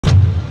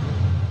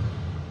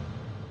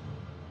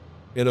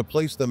In a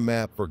place the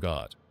map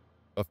forgot,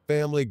 a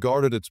family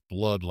guarded its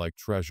blood like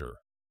treasure.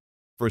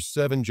 For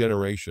 7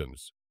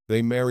 generations,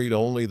 they married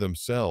only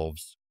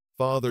themselves,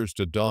 fathers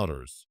to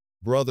daughters,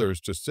 brothers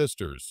to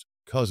sisters,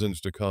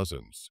 cousins to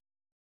cousins.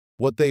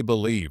 What they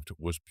believed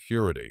was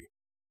purity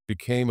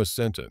became a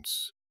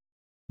sentence.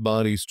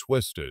 Bodies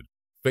twisted,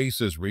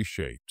 faces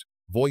reshaped,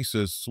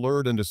 voices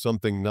slurred into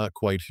something not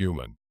quite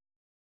human.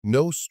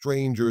 No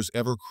strangers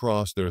ever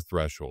crossed their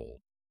threshold.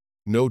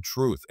 No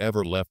truth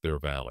ever left their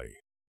valley.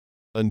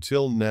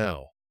 Until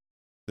now.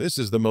 This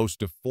is the most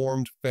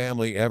deformed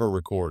family ever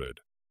recorded.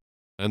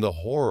 And the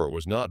horror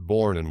was not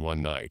born in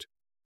one night.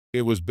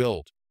 It was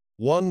built,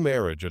 one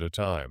marriage at a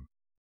time.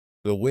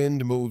 The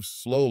wind moves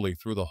slowly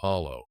through the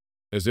hollow,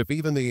 as if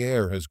even the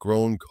air has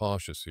grown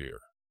cautious here.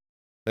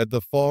 At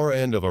the far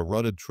end of a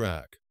rutted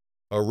track,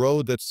 a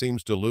road that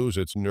seems to lose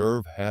its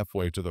nerve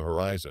halfway to the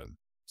horizon,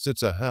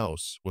 sits a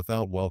house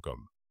without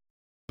welcome.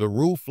 The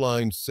roof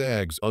line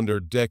sags under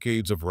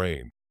decades of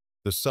rain,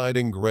 the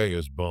siding gray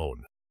as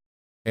bone.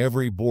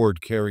 Every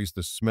board carries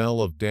the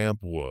smell of damp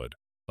wood,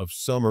 of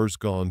summers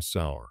gone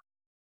sour.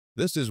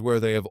 This is where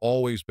they have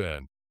always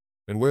been,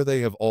 and where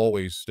they have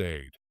always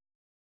stayed.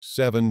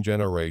 7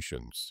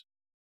 generations.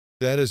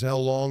 That is how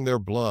long their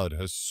blood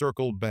has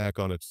circled back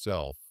on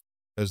itself,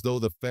 as though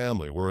the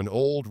family were an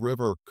old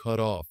river cut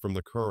off from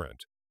the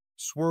current,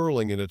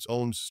 swirling in its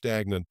own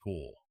stagnant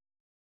pool.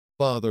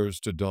 Fathers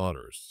to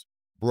daughters,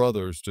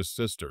 brothers to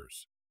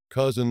sisters,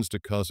 cousins to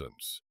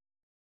cousins.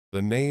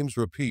 The names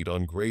repeat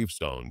on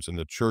gravestones in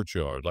the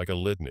churchyard like a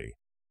litany,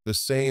 the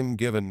same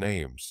given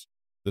names,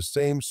 the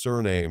same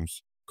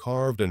surnames,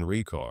 carved and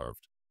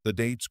recarved, the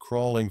dates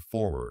crawling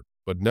forward,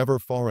 but never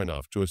far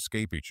enough to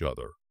escape each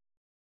other.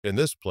 In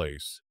this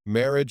place,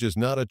 marriage is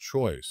not a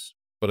choice,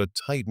 but a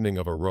tightening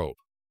of a rope.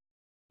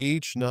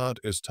 Each knot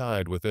is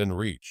tied within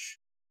reach.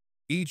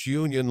 Each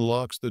union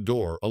locks the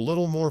door a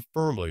little more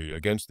firmly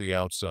against the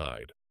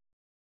outside.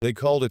 They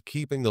called it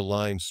keeping the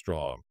line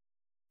strong.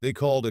 They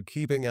called it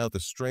keeping out the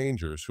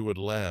strangers who would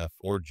laugh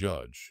or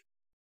judge.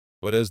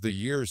 But as the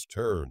years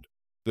turned,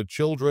 the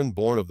children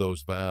born of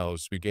those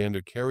vows began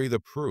to carry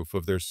the proof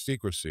of their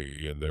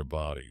secrecy in their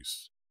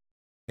bodies.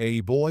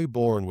 A boy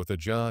born with a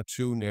jaw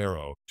too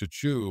narrow to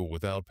chew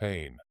without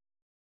pain.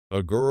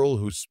 A girl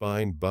whose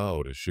spine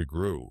bowed as she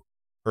grew,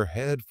 her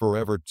head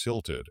forever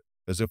tilted,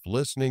 as if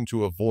listening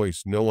to a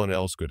voice no one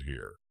else could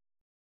hear.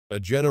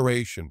 A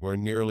generation where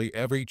nearly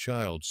every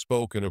child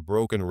spoke in a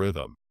broken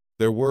rhythm,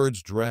 their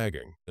words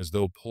dragging as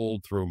though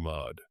pulled through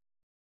mud.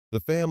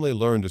 The family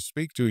learned to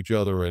speak to each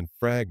other in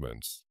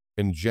fragments,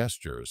 in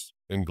gestures,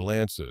 in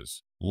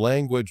glances,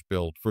 language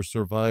built for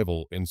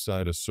survival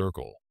inside a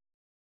circle.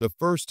 The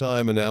first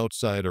time an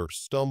outsider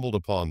stumbled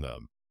upon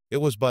them,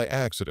 it was by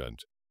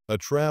accident, a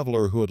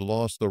traveler who had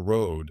lost the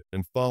road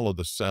and followed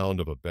the sound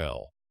of a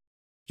bell.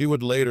 He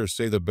would later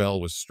say the bell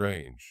was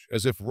strange,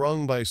 as if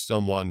rung by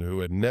someone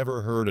who had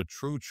never heard a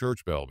true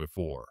church bell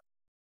before.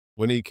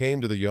 When he came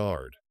to the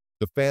yard,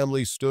 the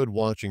family stood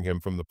watching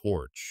him from the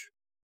porch.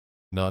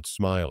 Not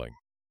smiling,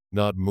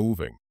 not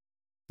moving.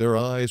 Their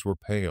eyes were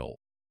pale,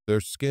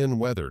 their skin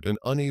weathered in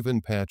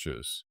uneven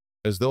patches,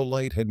 as though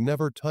light had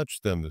never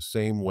touched them the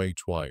same way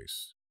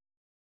twice.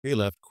 He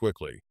left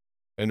quickly,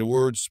 and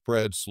word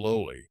spread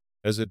slowly,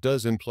 as it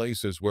does in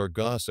places where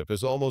gossip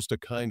is almost a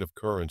kind of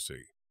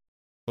currency.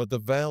 But the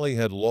valley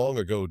had long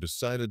ago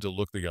decided to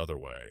look the other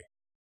way.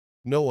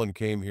 No one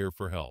came here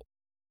for help.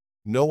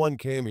 No one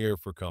came here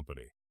for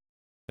company.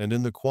 And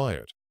in the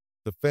quiet,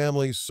 the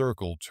family's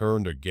circle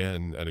turned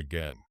again and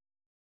again.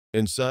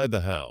 Inside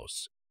the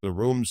house, the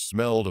room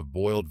smelled of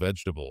boiled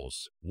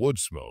vegetables, wood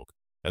smoke,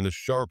 and the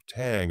sharp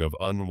tang of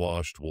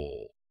unwashed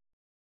wool.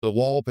 The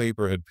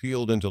wallpaper had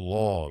peeled into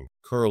long,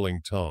 curling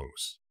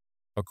tongues.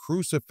 A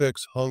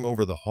crucifix hung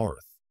over the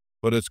hearth,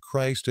 but its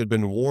Christ had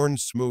been worn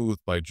smooth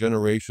by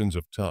generations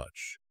of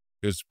touch,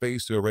 his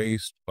face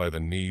erased by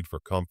the need for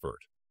comfort.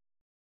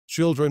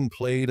 Children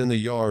played in the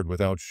yard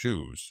without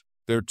shoes,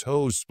 their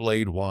toes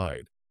splayed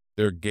wide,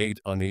 their gait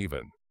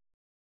uneven.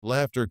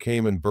 Laughter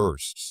came in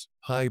bursts,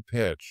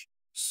 high-pitched,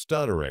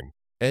 stuttering,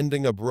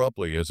 ending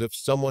abruptly as if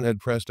someone had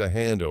pressed a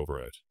hand over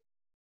it.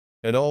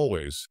 And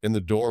always, in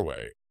the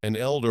doorway, an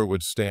elder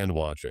would stand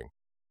watching.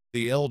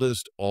 The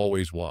eldest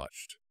always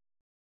watched.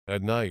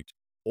 At night,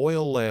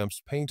 oil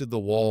lamps painted the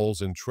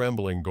walls in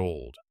trembling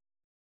gold.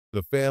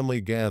 The family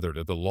gathered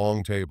at the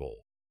long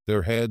table,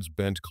 their heads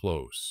bent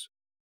close.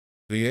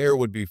 The air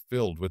would be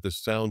filled with the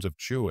sounds of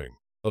chewing,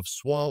 of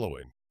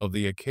swallowing, of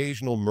the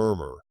occasional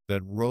murmur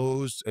that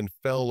rose and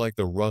fell like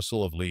the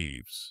rustle of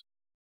leaves.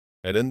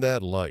 And in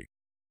that light,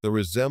 the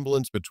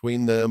resemblance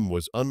between them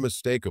was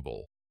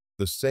unmistakable,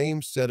 the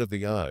same set of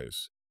the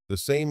eyes, the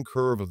same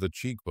curve of the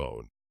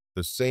cheekbone,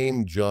 the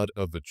same jut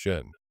of the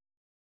chin.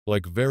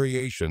 Like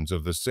variations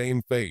of the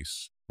same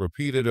face,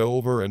 repeated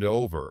over and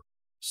over,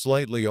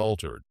 slightly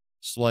altered,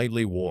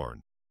 slightly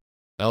worn.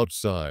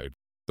 Outside,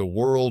 the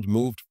world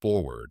moved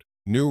forward,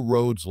 new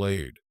roads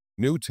laid,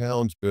 new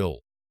towns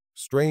built,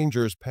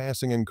 strangers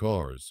passing in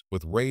cars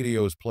with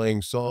radios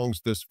playing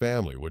songs this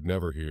family would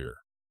never hear.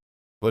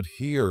 But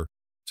here,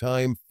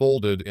 Time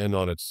folded in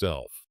on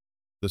itself.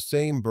 The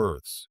same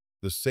births,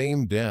 the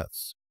same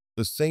deaths,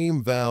 the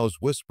same vows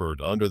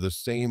whispered under the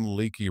same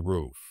leaky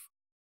roof.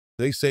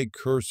 They say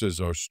curses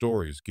are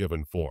stories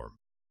given form.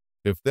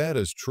 If that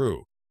is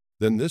true,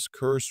 then this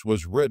curse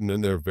was written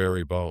in their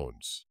very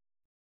bones.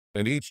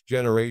 And each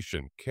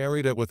generation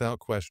carried it without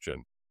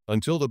question,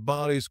 until the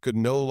bodies could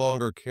no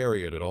longer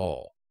carry it at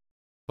all.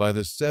 By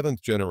the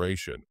seventh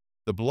generation,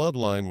 the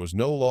bloodline was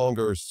no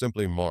longer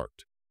simply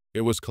marked.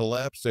 It was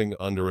collapsing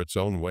under its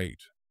own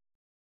weight.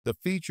 The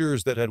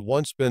features that had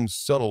once been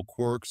subtle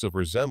quirks of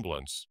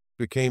resemblance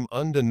became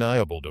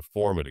undeniable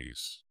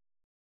deformities.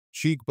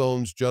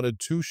 Cheekbones jutted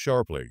too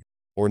sharply,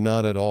 or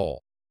not at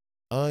all.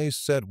 Eyes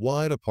set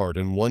wide apart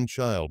in one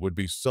child would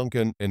be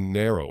sunken and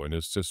narrow in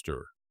his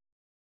sister.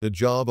 The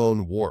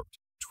jawbone warped,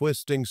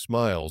 twisting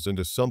smiles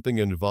into something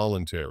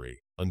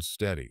involuntary,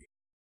 unsteady.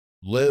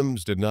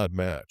 Limbs did not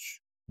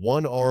match,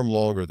 one arm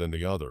longer than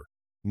the other,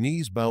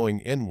 knees bowing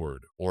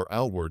inward or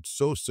outward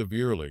so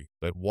severely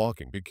that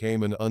walking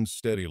became an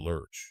unsteady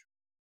lurch.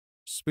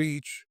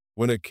 Speech,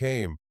 when it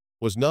came,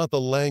 was not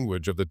the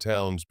language of the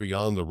towns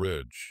beyond the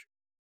ridge.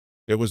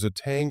 It was a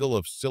tangle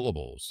of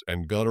syllables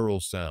and guttural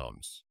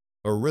sounds,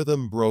 a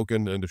rhythm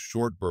broken into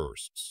short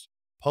bursts,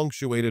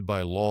 punctuated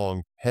by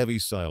long, heavy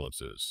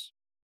silences.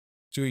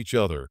 To each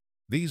other,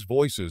 these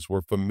voices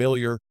were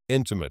familiar,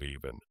 intimate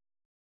even.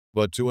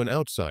 But to an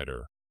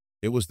outsider,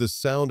 it was the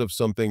sound of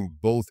something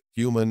both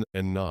human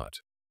and not.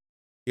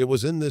 It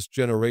was in this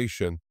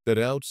generation that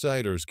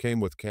outsiders came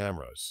with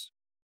cameras.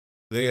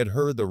 They had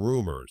heard the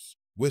rumors,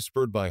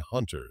 whispered by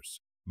hunters,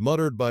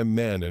 muttered by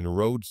men in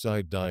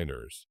roadside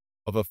diners,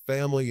 of a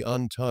family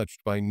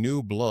untouched by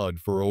new blood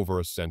for over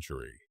a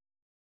century.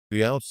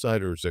 The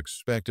outsiders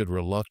expected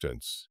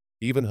reluctance,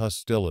 even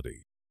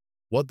hostility.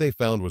 What they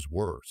found was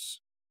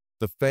worse.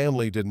 The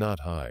family did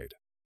not hide.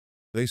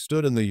 They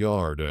stood in the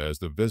yard as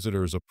the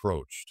visitors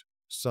approached,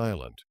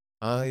 silent,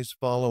 eyes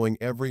following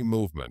every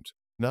movement,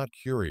 not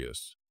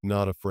curious,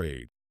 not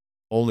afraid,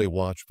 only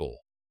watchful.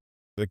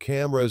 The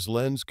camera's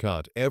lens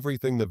caught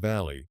everything the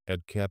valley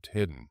had kept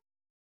hidden.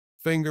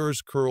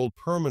 Fingers curled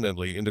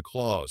permanently into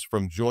claws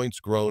from joints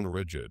grown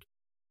rigid,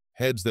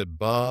 heads that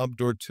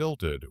bobbed or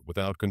tilted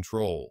without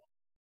control,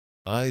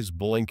 eyes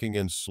blinking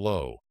in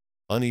slow,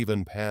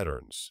 uneven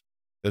patterns,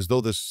 as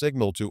though the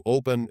signal to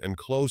open and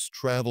close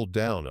traveled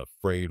down a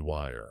frayed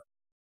wire.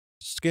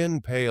 Skin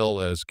pale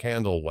as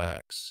candle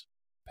wax,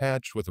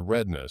 patched with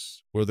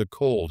redness where the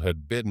cold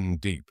had bitten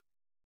deep.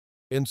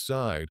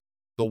 Inside,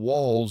 the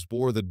walls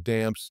bore the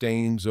damp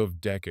stains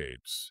of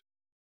decades.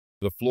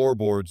 The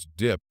floorboards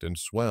dipped and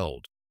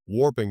swelled,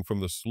 warping from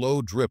the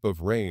slow drip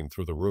of rain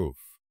through the roof.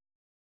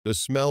 The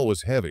smell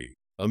was heavy,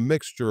 a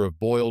mixture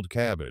of boiled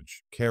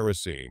cabbage,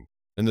 kerosene,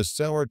 and the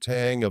sour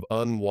tang of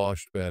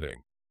unwashed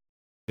bedding.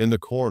 In the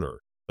corner,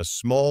 a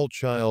small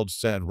child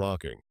sat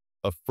rocking,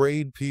 a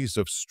frayed piece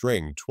of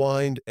string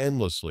twined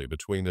endlessly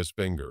between his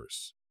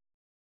fingers.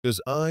 His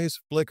eyes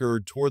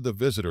flickered toward the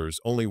visitors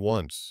only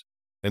once,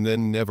 and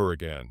then never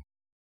again.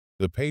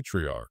 The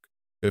patriarch,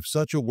 if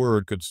such a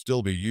word could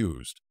still be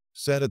used,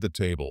 sat at the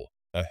table,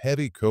 a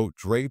heavy coat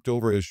draped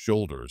over his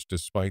shoulders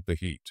despite the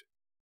heat.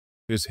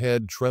 His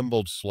head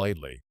trembled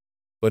slightly,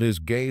 but his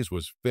gaze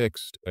was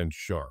fixed and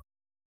sharp.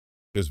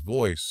 His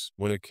voice,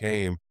 when it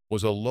came,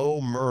 was a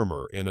low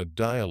murmur in a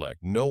dialect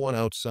no one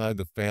outside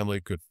the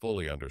family could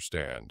fully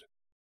understand.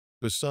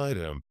 Beside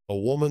him, a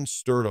woman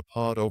stirred a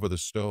pot over the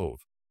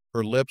stove,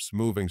 her lips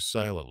moving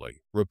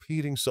silently,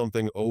 repeating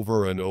something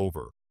over and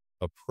over,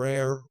 a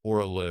prayer or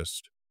a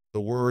list,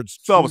 the words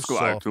too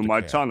Subscribe soft to to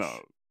my catch. channel.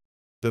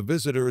 The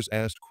visitors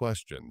asked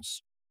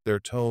questions, their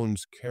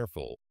tones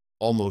careful,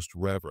 almost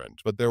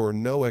reverent, but there were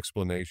no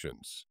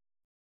explanations.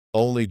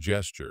 Only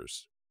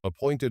gestures, a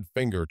pointed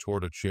finger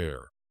toward a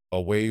chair,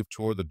 a wave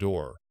toward the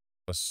door,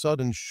 a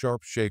sudden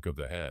sharp shake of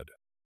the head.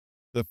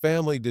 The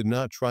family did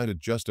not try to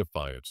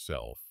justify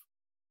itself.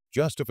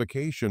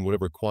 Justification would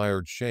have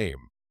required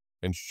shame,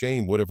 and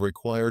shame would have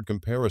required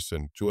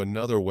comparison to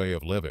another way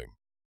of living.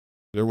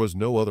 There was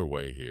no other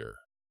way here.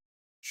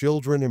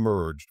 Children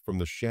emerged from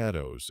the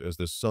shadows as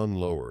the sun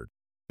lowered,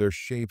 their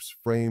shapes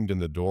framed in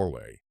the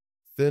doorway,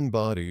 thin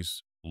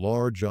bodies,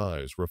 large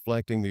eyes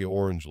reflecting the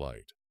orange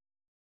light.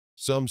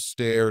 Some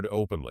stared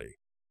openly.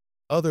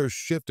 Others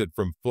shifted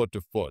from foot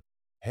to foot,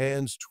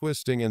 hands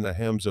twisting in the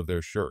hems of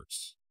their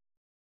shirts.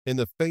 In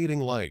the fading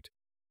light,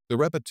 the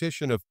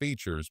repetition of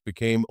features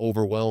became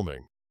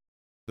overwhelming.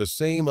 The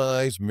same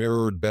eyes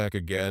mirrored back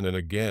again and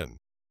again,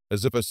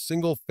 as if a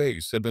single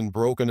face had been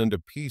broken into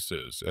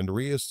pieces and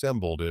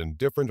reassembled in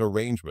different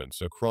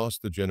arrangements across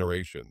the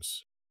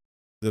generations.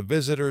 The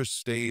visitors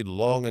stayed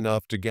long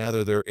enough to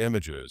gather their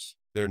images,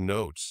 their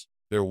notes,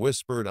 their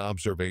whispered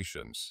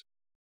observations.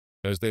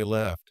 As they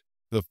left,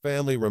 the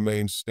family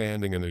remained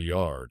standing in the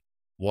yard,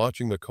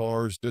 watching the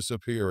cars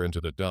disappear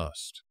into the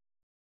dust.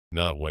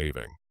 Not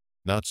waving,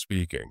 not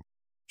speaking,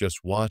 just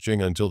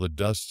watching until the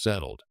dust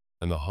settled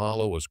and the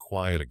hollow was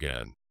quiet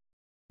again.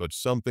 But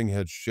something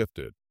had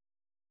shifted.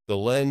 The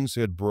lens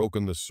had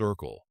broken the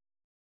circle.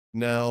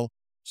 Now,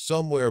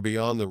 somewhere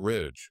beyond the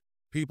ridge,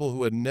 People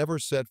who had never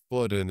set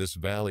foot in this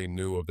valley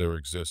knew of their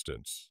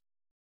existence,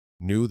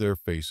 knew their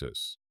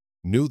faces,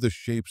 knew the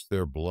shapes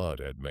their blood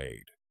had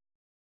made.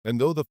 And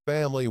though the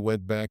family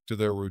went back to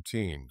their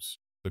routines,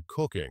 the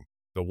cooking,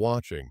 the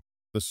watching,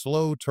 the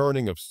slow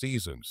turning of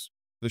seasons,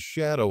 the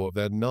shadow of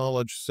that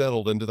knowledge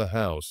settled into the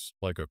house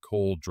like a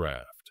cold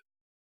draft.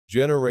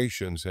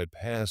 Generations had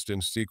passed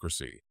in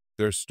secrecy,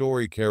 their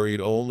story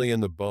carried only in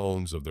the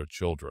bones of their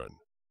children.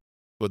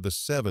 But the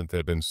seventh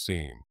had been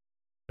seen,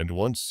 and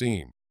once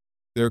seen,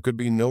 there could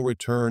be no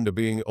return to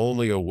being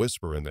only a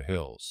whisper in the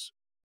hills.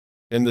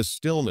 In the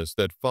stillness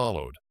that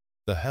followed,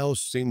 the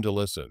house seemed to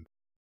listen.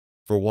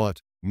 For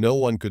what? No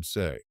one could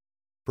say.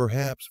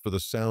 Perhaps for the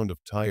sound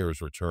of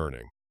tires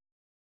returning.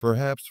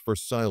 Perhaps for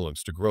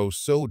silence to grow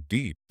so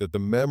deep that the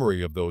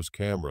memory of those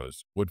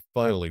cameras would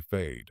finally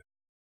fade.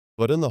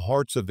 But in the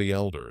hearts of the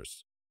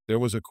elders, there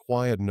was a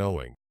quiet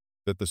knowing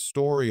that the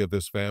story of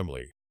this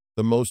family,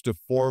 the most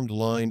deformed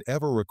line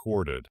ever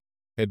recorded,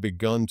 had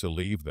begun to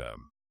leave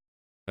them.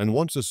 And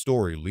once a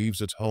story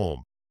leaves its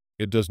home,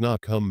 it does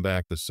not come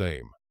back the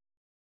same.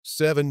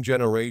 7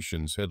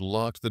 generations had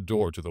locked the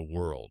door to the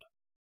world.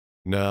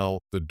 Now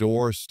the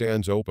door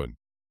stands open,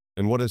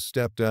 and what has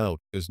stepped out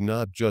is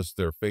not just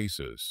their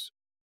faces,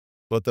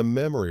 but the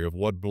memory of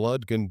what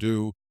blood can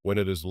do when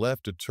it is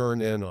left to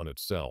turn in on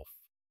itself.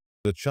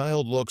 The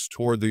child looks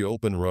toward the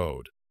open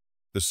road.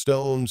 The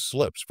stone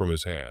slips from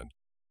his hand.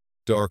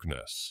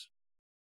 Darkness.